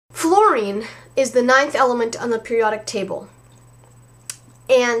Fluorine is the 9th element on the periodic table,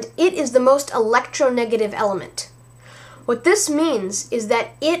 and it is the most electronegative element. What this means is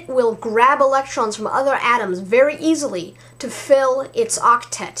that it will grab electrons from other atoms very easily to fill its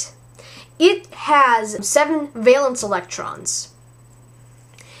octet. It has 7 valence electrons,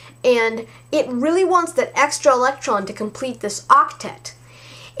 and it really wants that extra electron to complete this octet,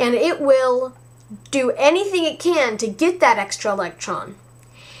 and it will do anything it can to get that extra electron.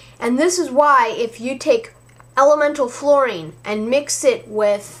 And this is why if you take elemental fluorine and mix it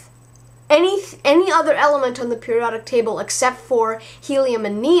with any other element on the periodic table except for helium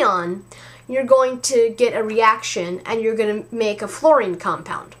and neon, you're going to get a reaction and you're going to make a fluorine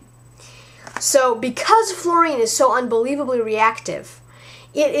compound. So because fluorine is so unbelievably reactive,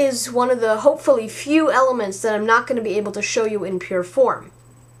 it is one of the hopefully few elements that I'm not going to be able to show you in pure form.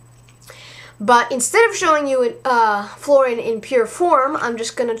 But instead of showing you fluorine in pure form, I'm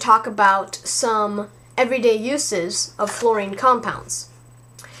just going to talk about some everyday uses of fluorine compounds.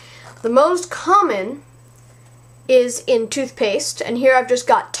 The most common is in toothpaste, and here I've just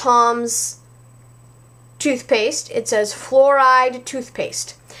got Tom's toothpaste. It says fluoride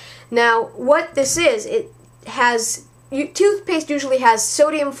toothpaste. Now, what this is, toothpaste usually has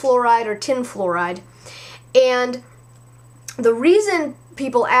sodium fluoride or tin fluoride, and the reason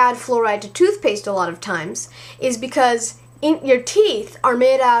people add fluoride to toothpaste a lot of times is because your teeth are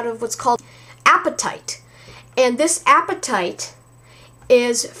made out of what's called apatite, and this apatite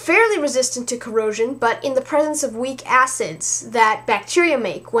is fairly resistant to corrosion, but in the presence of weak acids that bacteria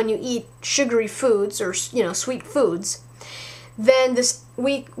make when you eat sugary foods or sweet foods, then this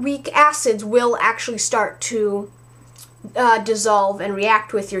weak acids will actually start to dissolve and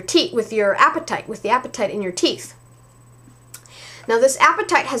react with your teeth, with the apatite in your teeth. Now this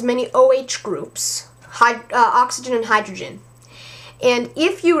apatite has many OH groups, oxygen and hydrogen. And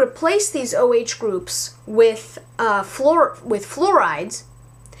if you replace these OH groups with fluorides,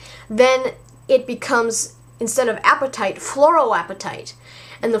 then it becomes, instead of apatite, fluoroapatite.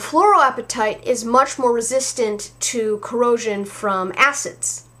 And the fluoroapatite is much more resistant to corrosion from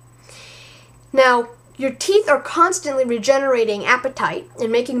acids. Now, your teeth are constantly regenerating apatite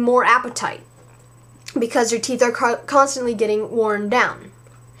and making more apatite because your teeth are constantly getting worn down.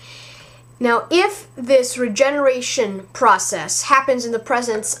 Now, if this regeneration process happens in the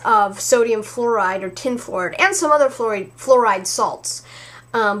presence of sodium fluoride or tin fluoride and some other fluoride salts,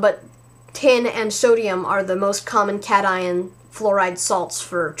 but tin and sodium are the most common cation fluoride salts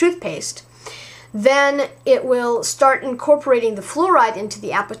for toothpaste, then it will start incorporating the fluoride into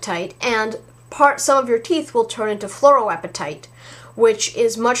the apatite, and some of your teeth will turn into fluoroapatite, which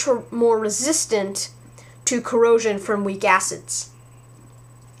is much more resistant to corrosion from weak acids.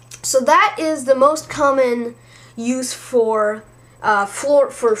 So that is the most common use for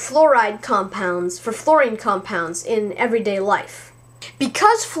fluorine compounds in everyday life.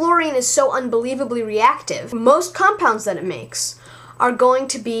 Because fluorine is so unbelievably reactive, most compounds that it makes are going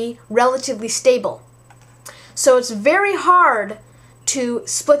to be relatively stable. So it's very hard to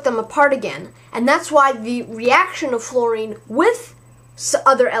split them apart again, and that's why the reaction of fluorine with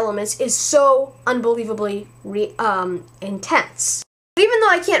other elements is so unbelievably intense. But even though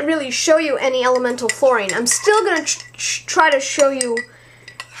I can't really show you any elemental fluorine, I'm still going to try to show you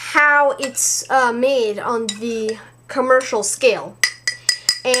how it's made on the commercial scale.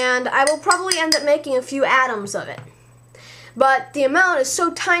 And I will probably end up making a few atoms of it. But the amount is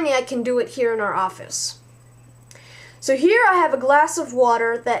so tiny I can do it here in our office. So here I have a glass of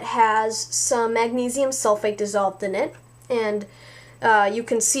water that has some magnesium sulfate dissolved in it, and you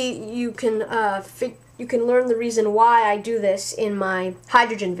can learn the reason why I do this in my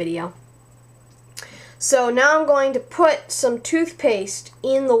hydrogen video. So now I'm going to put some toothpaste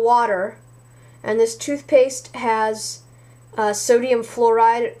in the water, and this toothpaste has sodium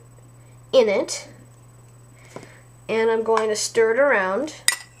fluoride in it, and I'm going to stir it around.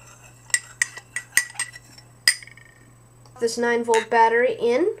 This 9-volt battery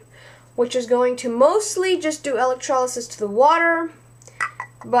in, which is going to mostly just do electrolysis to the water,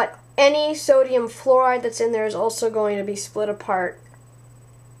 but any sodium fluoride that's in there is also going to be split apart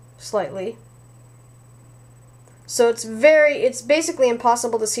slightly. So it's basically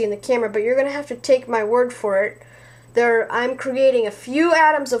impossible to see in the camera, but you're going to have to take my word for it. I'm creating a few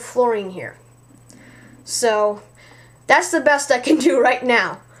atoms of fluorine here. So that's the best I can do right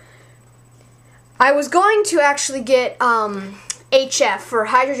now. I was going to actually get HF for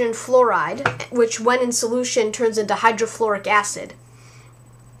hydrogen fluoride, which when in solution turns into hydrofluoric acid.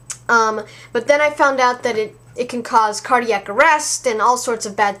 But then I found out that it can cause cardiac arrest and all sorts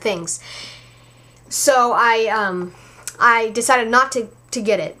of bad things. So I decided not to to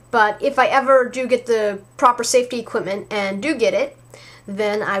get it. But if I ever do get the proper safety equipment and do get it,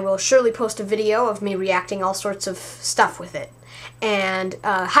 then I will surely post a video of me reacting all sorts of stuff with it. And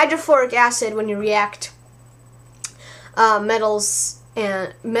hydrofluoric acid, when you react metals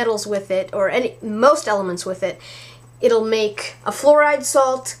with it, or most elements with it, it'll make a fluoride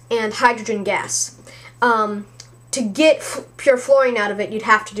salt and hydrogen gas. To get pure fluorine out of it, you'd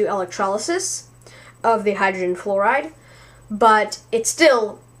have to do electrolysis of the hydrogen fluoride, but it's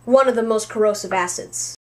still one of the most corrosive acids.